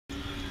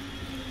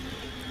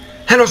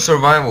Hello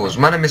survivors,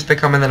 my name is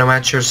Becoming and I'm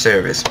at your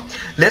service.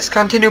 Let's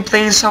continue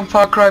playing some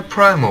Cry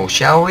Primal,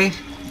 shall we?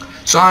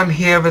 So I'm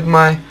here with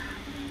my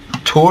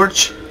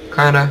torch,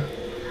 kinda,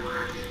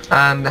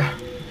 and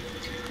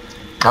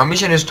our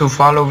mission is to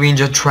follow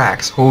ninja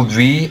tracks. Hold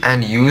V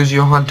and use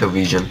your hunter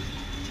vision.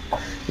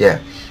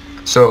 Yeah,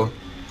 so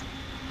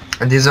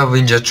these are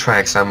ninja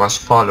tracks, I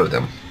must follow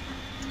them.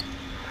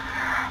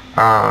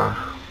 I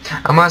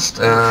must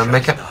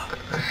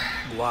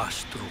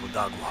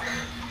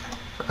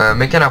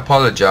make an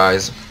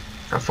apologize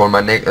for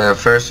my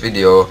first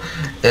video.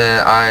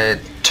 I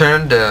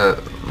turned the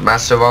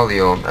master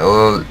volume a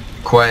little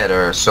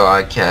quieter, so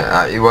I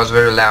can. It was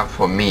very loud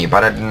for me,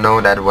 but I didn't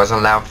know that it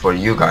wasn't loud for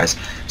you guys.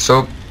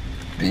 So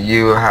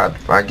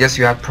I guess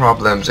you had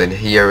problems in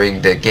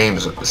hearing the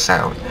game's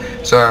sound.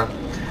 So I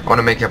want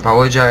to make an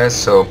apologize.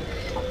 So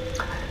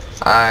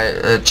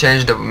I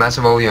changed the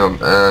master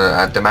volume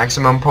at the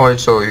maximum point,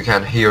 so you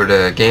can hear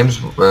the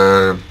game's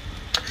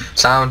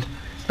sound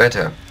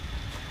better.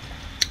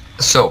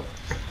 So,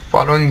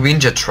 following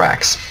ninja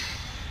tracks.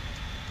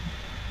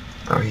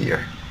 Oh,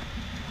 here.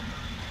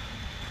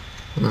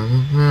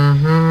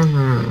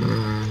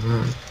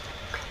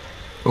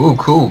 Ooh,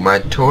 cool. My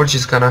torch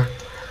is gonna.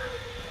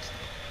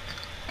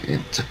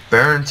 It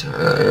burnt.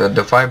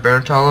 The fire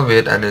burnt all of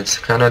it, and it's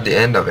kind of the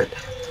end of it,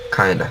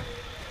 kinda.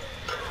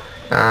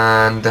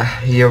 And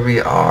here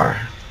we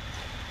are.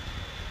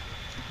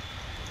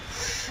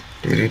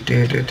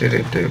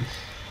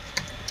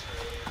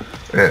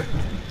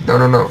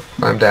 No,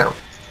 I'm down.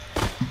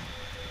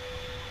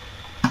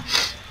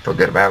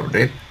 Forget about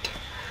it.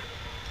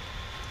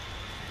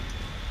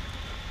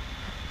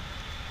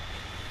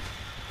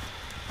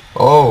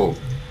 Oh,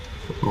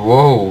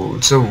 whoa,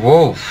 it's a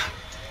wolf.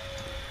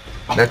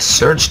 Let's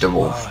search the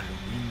wolf.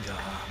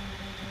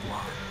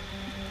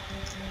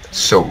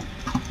 So,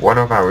 one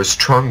of our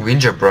strong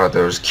ninja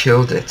brothers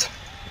killed it.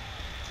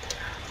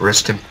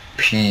 Rest in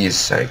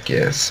peace, I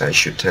guess I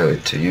should tell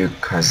it to you,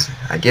 cause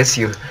I guess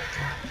you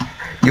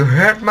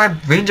hurt my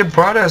ninja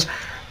brother's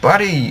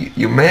body.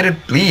 You made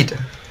it bleed.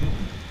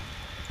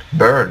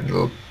 Burn,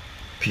 little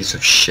piece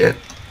of shit.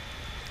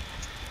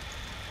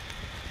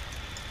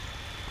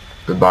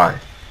 Goodbye.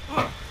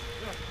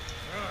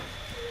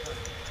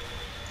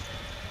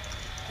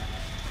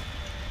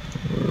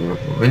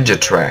 Ninja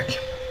track.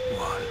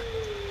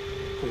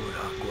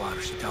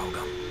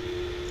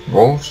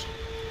 Wolves?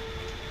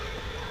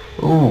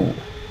 Ooh,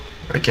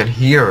 I can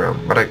hear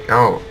them, but I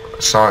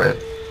saw it.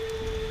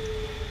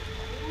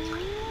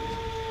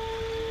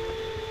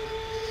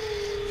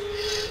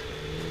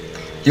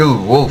 You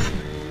wolf,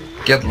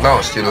 get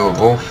lost, you little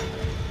wolf.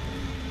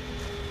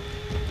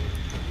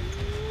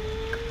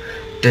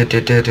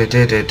 Get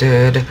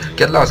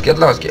lost,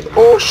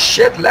 oh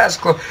shit,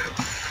 last close.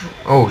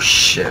 Oh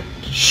shit.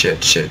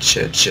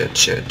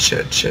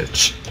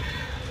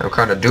 I'm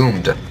kinda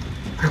doomed.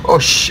 Oh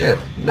shit.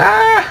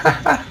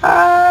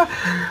 Nah.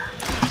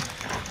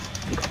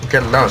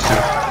 Get lost,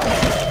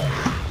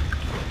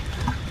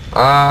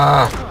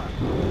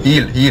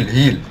 dude.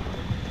 Heal.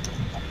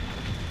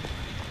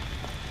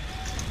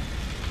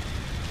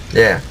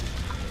 Yeah,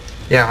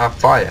 have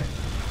fire.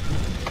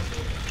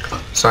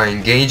 So I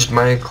engaged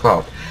my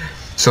club.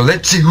 So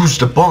let's see who's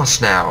the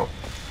boss now.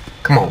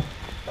 Come on,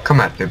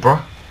 come at me, bro.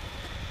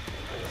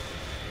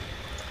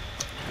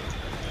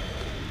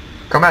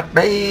 Come at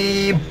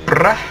me,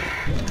 bruh.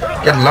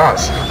 Get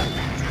lost.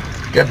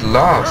 Get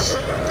lost.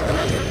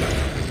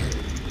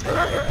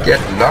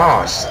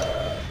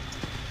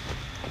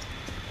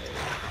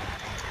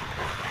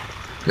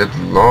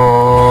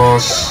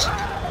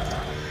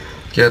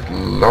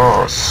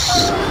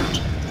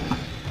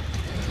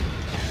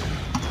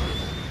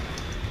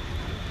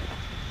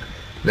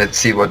 Let's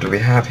see, what do we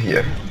have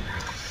here?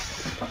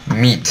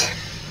 Meat,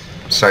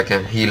 so I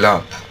can heal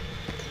up.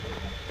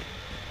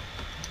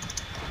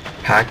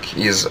 Pack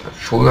is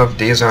full of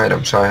these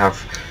items, so I have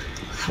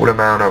full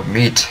amount of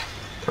meat.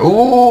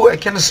 Ooh, I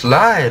can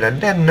slide. I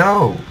didn't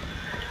know.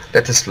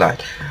 Let us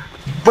slide.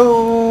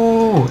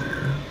 Boo!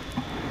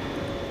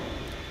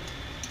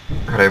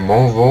 Are they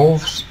more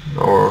wolves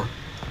or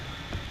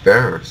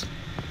bears?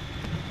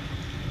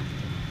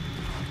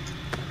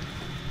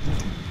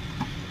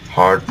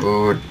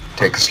 Hardwood.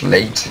 Take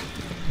slate.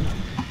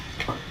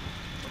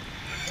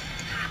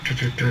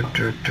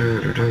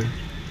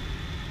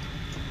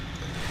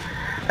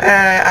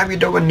 Are we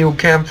doing a new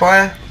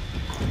campfire?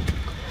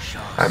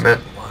 I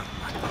meant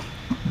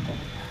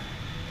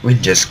we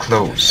just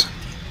close.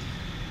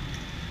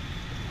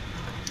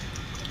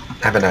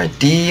 Have an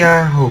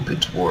idea. Hope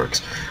it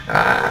works.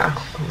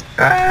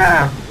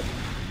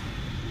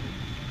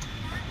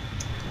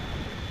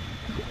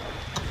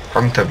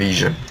 Hunter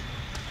vision.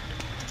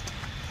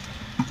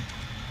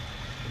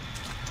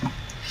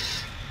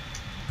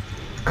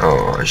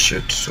 Oh, I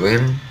should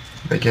swim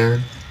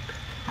again.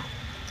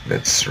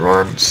 Let's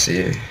run,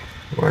 see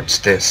what's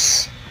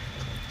this.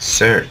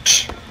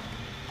 Search.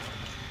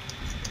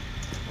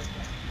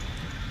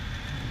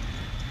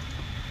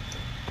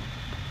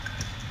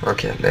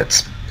 Okay,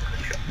 let's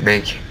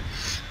make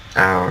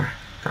our,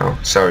 oh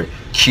sorry,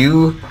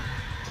 Q,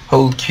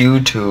 hold Q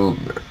to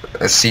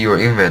see your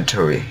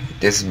inventory.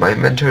 This is my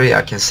inventory.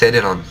 I can set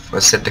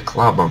the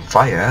club on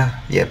fire.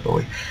 Yeah,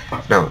 boy.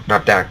 No,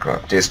 not that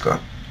club. This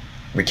club.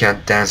 We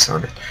can't dance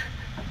on it.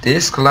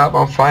 This club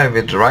on fire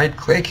with right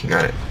clicking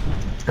on it,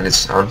 and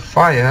it's on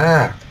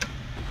fire.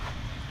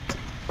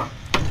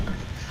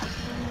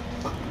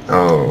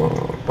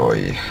 Oh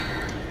boy.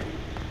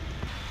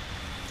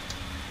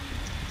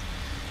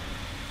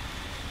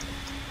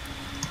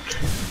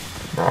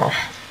 Oh.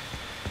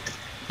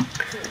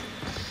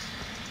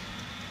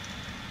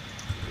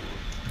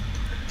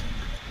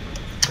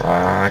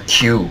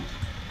 Q.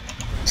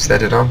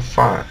 Set it on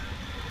fire.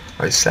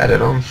 I set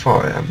it on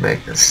fire.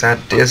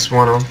 Set this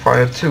one on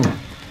fire too.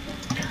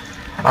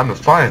 I'm a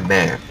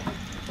fireman.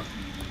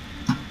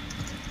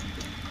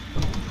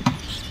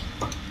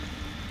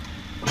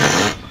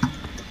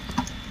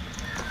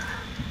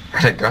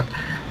 I got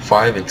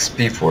 5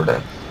 XP for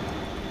that.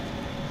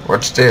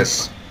 What's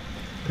this?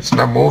 It's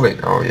not moving.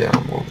 Oh yeah,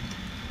 I'm moving.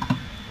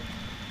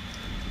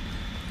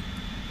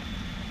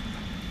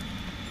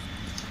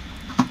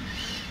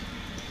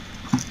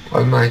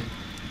 Why my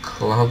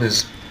club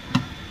is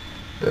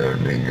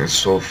burning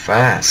so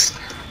fast?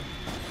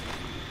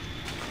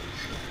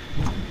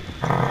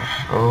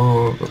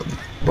 Oh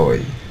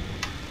boy.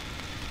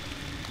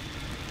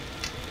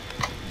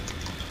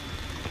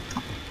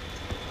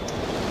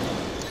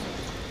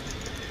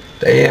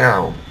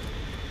 Damn.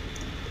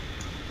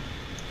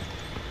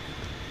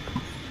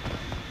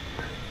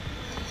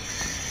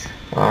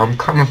 I'm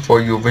coming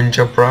for you,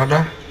 Winter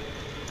brother.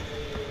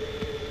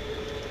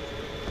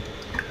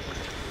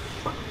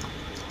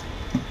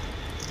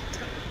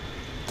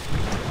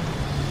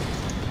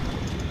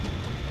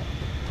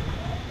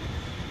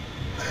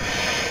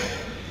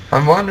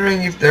 I'm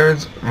wondering if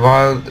there's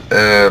wild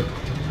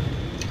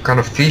kind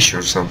of fish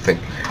or something,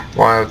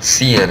 wild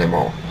sea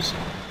animals,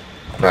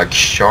 like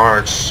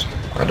sharks.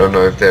 I don't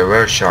know if there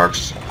were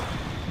sharks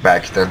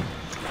back then.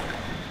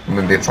 I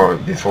mean,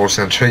 before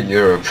Central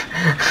Europe.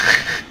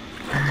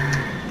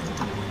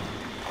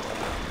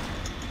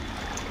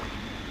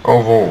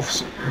 Oh,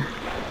 wolves.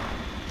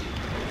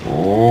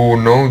 Oh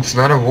no, it's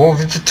not a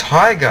wolf, it's a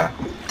tiger.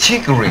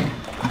 Tigri.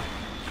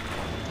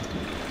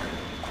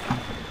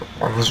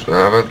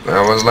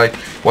 I was like,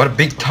 what a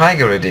big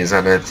tiger it is,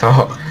 and I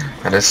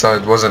saw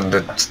it wasn't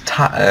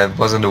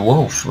wasn't a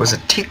wolf, it was a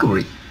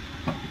tigri.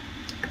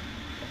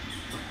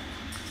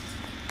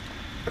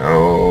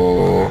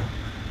 Oh,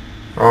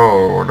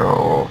 oh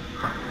no.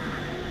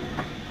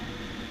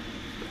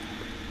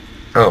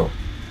 Oh,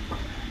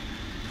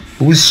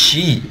 who's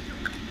she?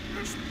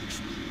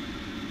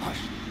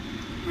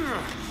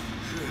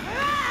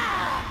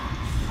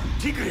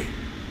 Tigri.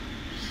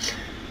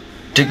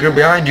 Tigri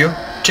behind you.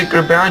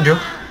 Tigri behind you.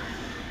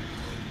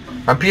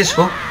 I'm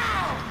peaceful.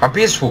 I'm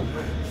peaceful.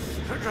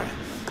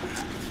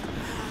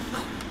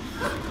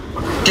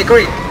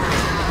 Tigri.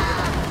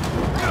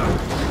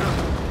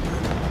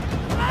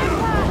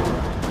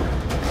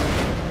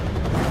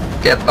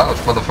 Get out,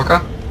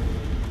 motherfucker.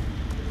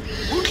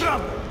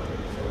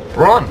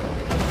 Run.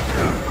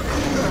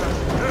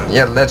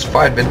 Yeah, let's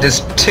fight with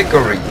this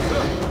Tigri.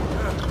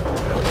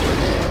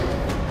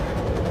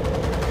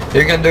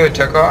 You can do it,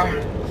 Takar.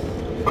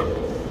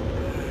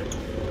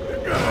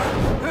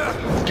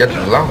 Get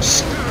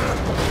lost.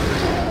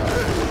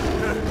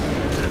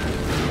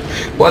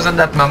 Wasn't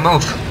that my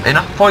mouth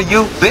enough for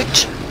you,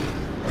 bitch?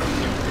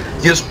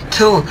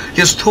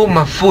 You stole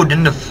my food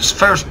in the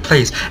first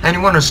place, and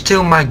you wanna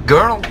steal my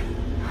girl?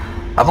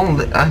 I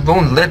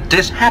won't let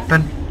this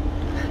happen.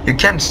 You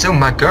can't steal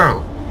my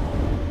girl.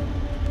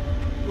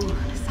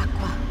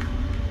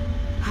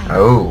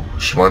 Oh,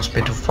 she wants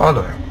me to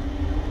follow her.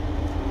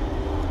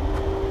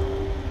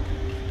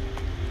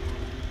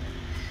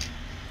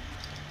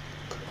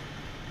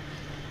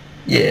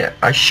 Yeah,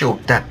 I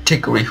showed that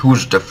Tigri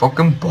who's the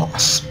fucking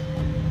boss.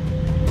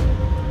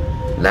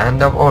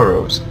 Land of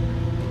Oros.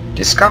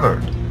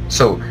 Discovered.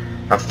 So,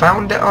 I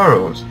found the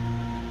Oros.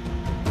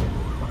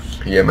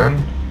 Yeah,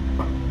 man.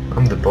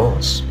 I'm the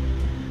boss.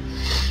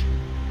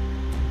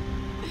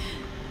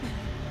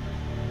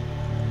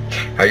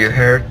 Are you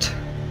hurt?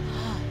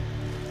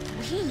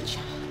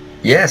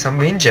 Yes, I'm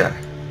Ninja.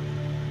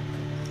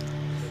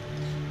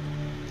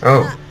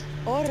 Oh.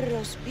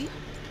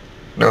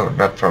 No,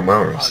 not from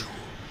Oros.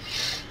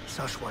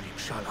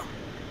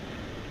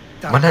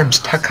 My name's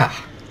Taka.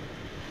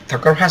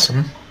 Taka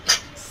Hassan.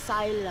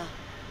 Sila.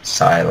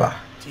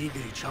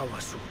 Tigri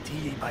chawasu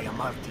tili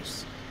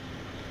bayamartis.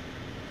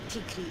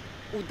 Tigri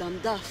udam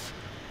daf.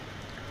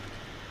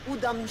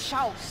 Udam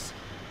shaus.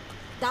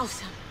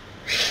 Dausam.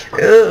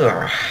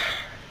 Ugh.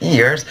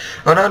 Ears.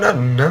 Oh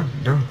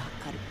no.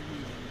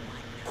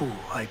 Ku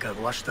aika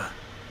wasta.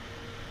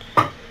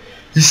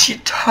 Is he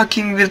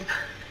talking with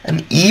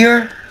an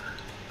ear?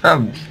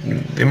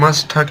 We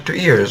must talk to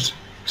ears.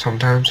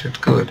 Sometimes it's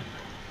good.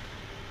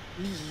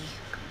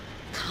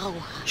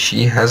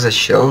 She has a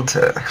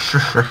shelter.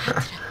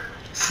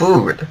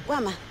 Food.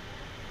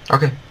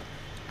 Okay.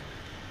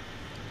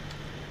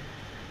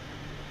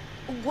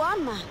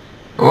 Guama.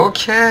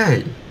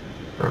 Okay.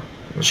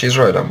 She's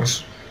right, I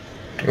must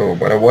go,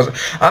 but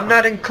I'm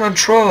not in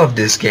control of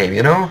this game,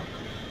 you know?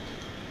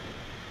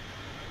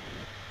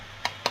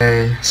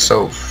 Okay,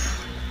 so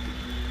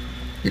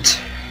it's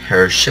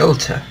her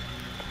shelter.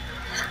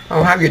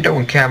 Oh, how you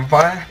doing,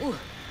 campfire?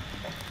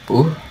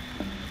 Ooh.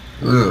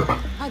 Ooh.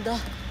 Ada.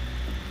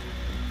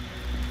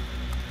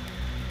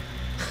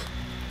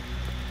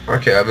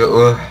 Okay, I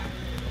will.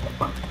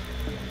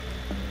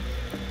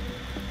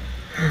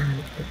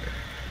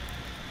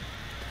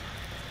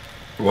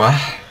 What?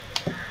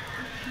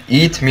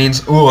 Eat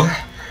means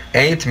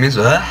Eight means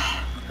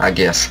I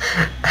guess.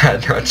 I'm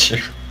not sure.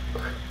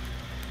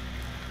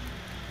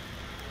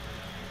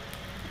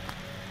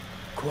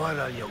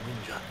 Kuara ya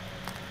winja.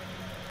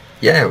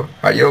 Yeah,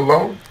 are you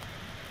alone?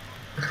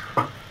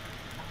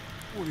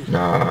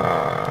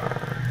 Nah.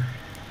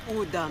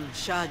 Udam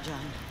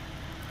Shajan.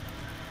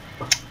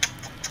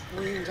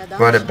 Winja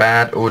What a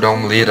bad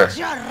Udom leader.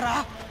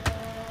 Jarra.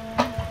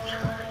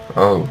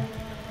 Oh.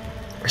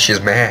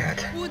 She's mad.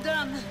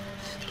 Udam.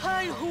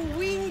 Hai hu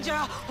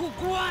winja hu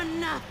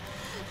guana.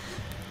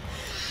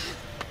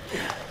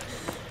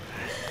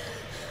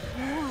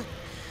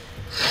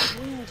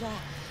 Winja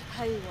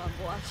hai wa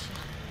boasha.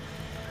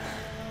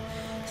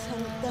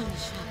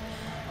 Santansha.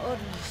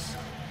 Ornos.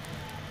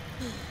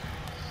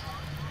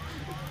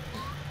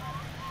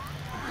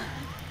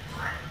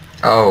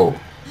 Oh.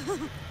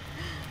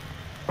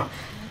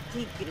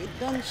 Tigre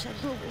dansha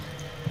dubu.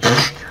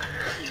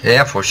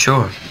 Yeah, for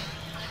sure.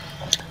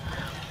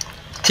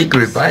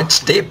 Tigre bites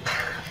deep.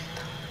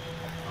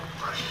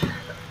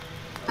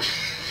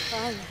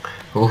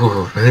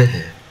 Ooh.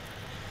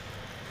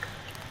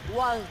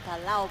 Walta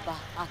lauba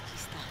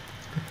akista.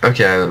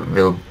 Okay, I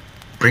will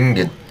bring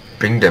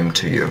them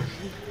to you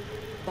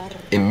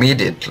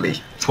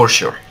immediately, for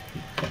sure.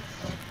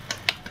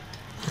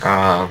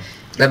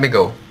 Let me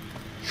go.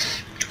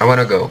 I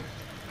wanna go.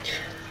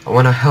 I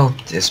wanna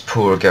help this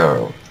poor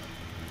girl.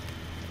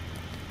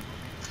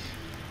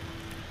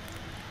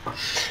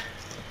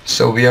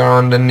 So we are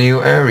on the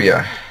new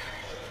area.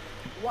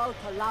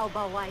 Walta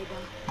lauba waida.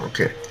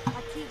 Okay.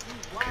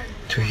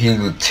 To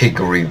heal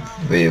Tigre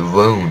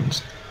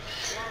wounds.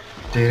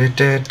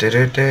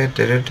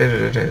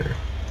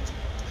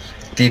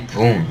 Deep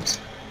wounds.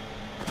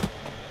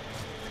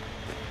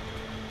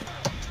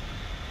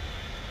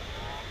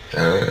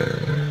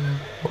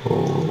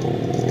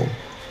 Oh.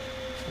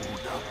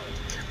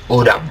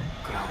 Odam.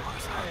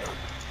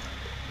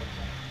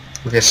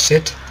 Okay,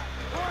 sit.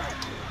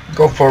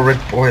 Go for it,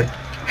 boy.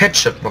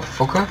 Headshot,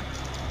 motherfucker.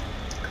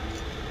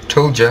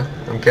 Told ya,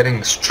 I'm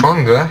getting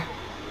stronger.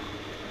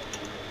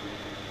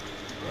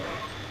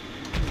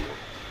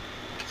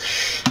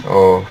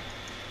 Oh.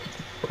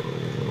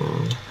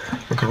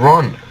 I could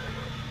run.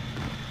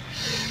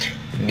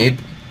 Need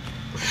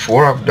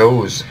 4 of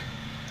those.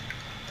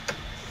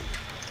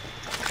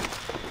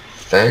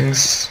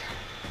 Thanks.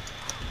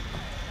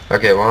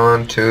 Okay,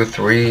 1, 2,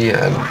 3,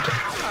 and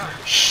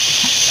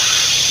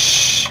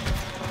shh.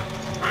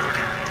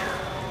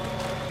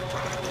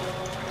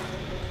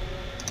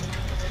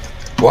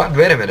 What?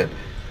 Wait a minute.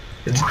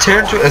 It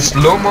turned to a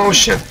slow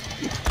motion.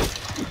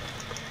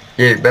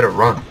 Yeah, you better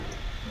run.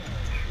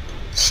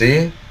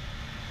 See?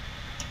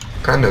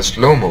 Kinda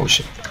slow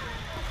motion.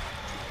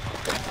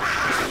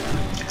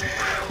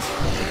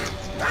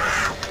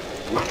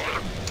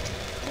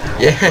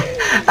 Yeah.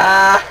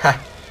 Ah.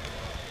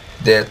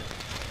 Dead.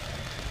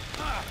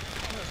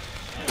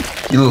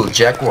 You little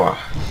jaguar.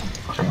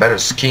 I better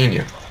skin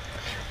you.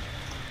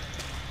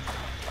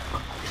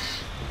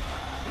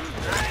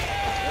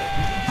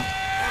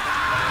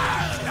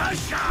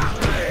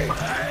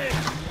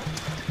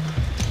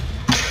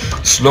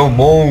 Slow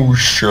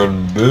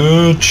motion,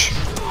 bitch.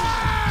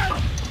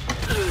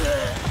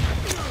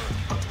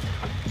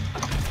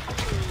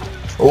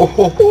 Oh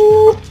ho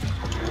ho.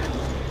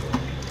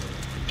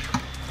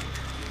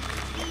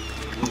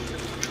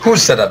 Who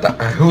said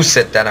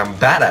that I'm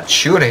bad at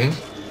shooting?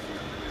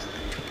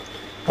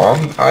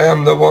 I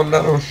am the one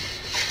that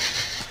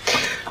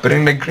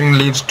bring the green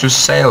leaves to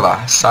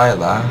Sila.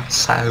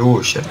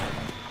 Oh shit.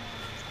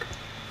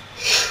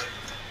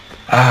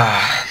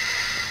 Ah.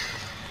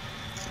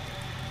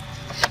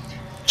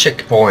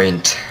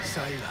 Checkpoint.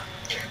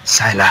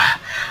 Sila,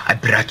 I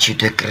brought you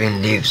the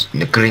green leaves,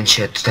 the green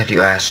shit that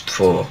you asked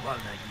for.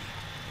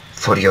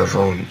 For your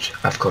wounds,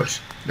 of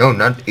course. No,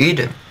 not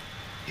Eden.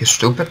 You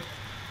stupid.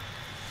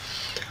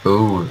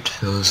 Oh, it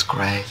feels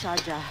great.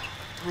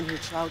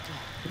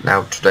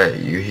 Now today,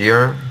 you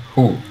hear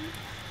who?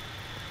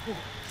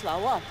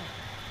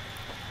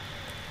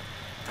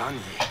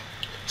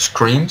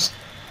 Screams?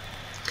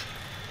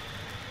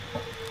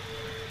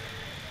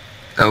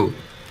 Oh.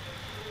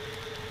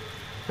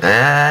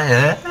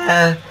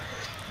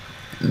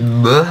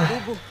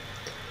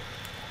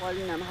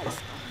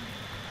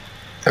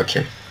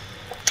 Okay.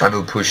 I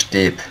will push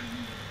deep.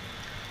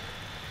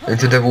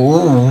 Into the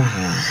woo.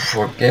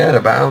 Forget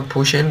about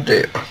pushing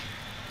deep.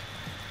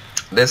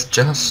 Let's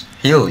just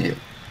heal you.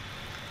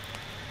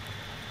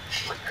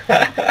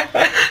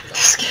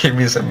 This game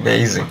is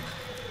amazing.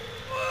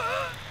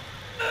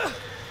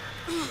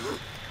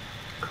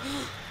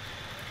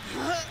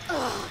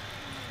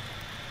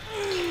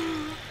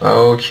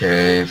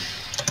 Okay.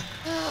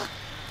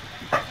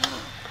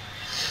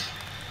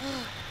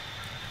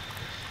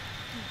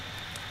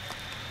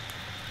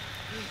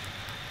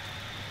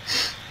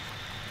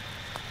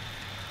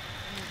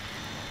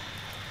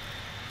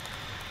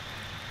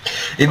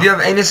 If you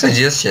have any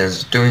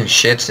suggestions doing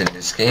shits in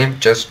this game,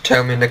 just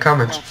tell me in the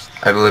comments.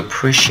 I will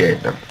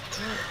appreciate them.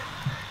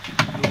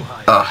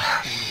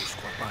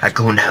 I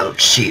can't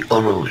see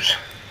Urus.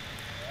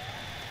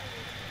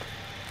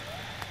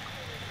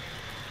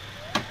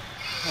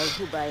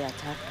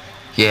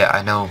 Yeah,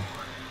 I know.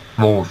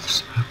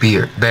 Wolves,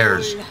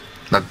 bears,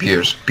 not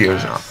bears.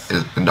 Bears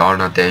are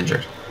not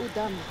dangerous.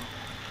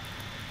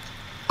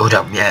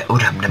 Udam, yeah,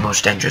 Udam, the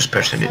most dangerous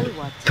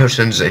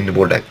persons in the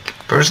world. Like,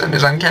 person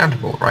is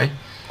uncountable, right?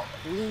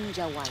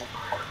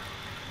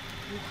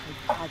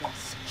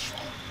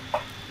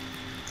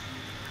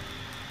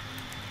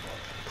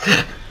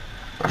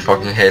 I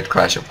fucking hate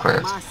Clash of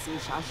Clans.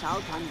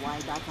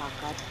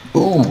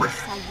 Ooh,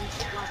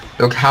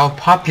 look how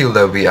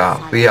popular we are.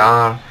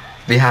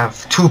 We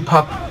have two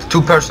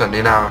person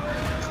in our,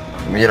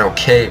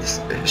 caves.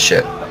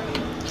 Shit.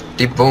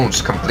 Deep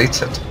Bones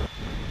completes it.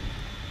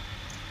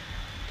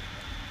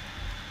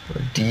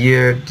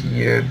 Dear.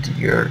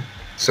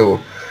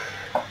 So,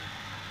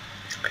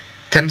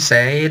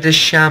 Tensei the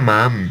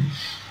Shaman.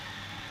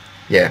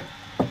 Yeah.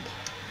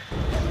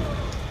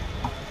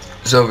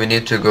 So we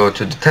need to go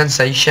to the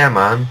Tensei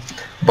Shaman,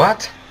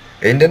 but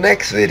in the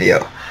next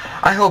video.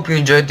 I hope you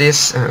enjoyed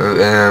this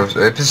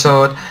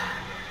episode.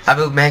 I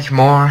will make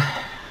more,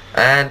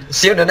 and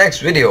see you in the next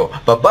video.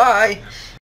 Bye bye.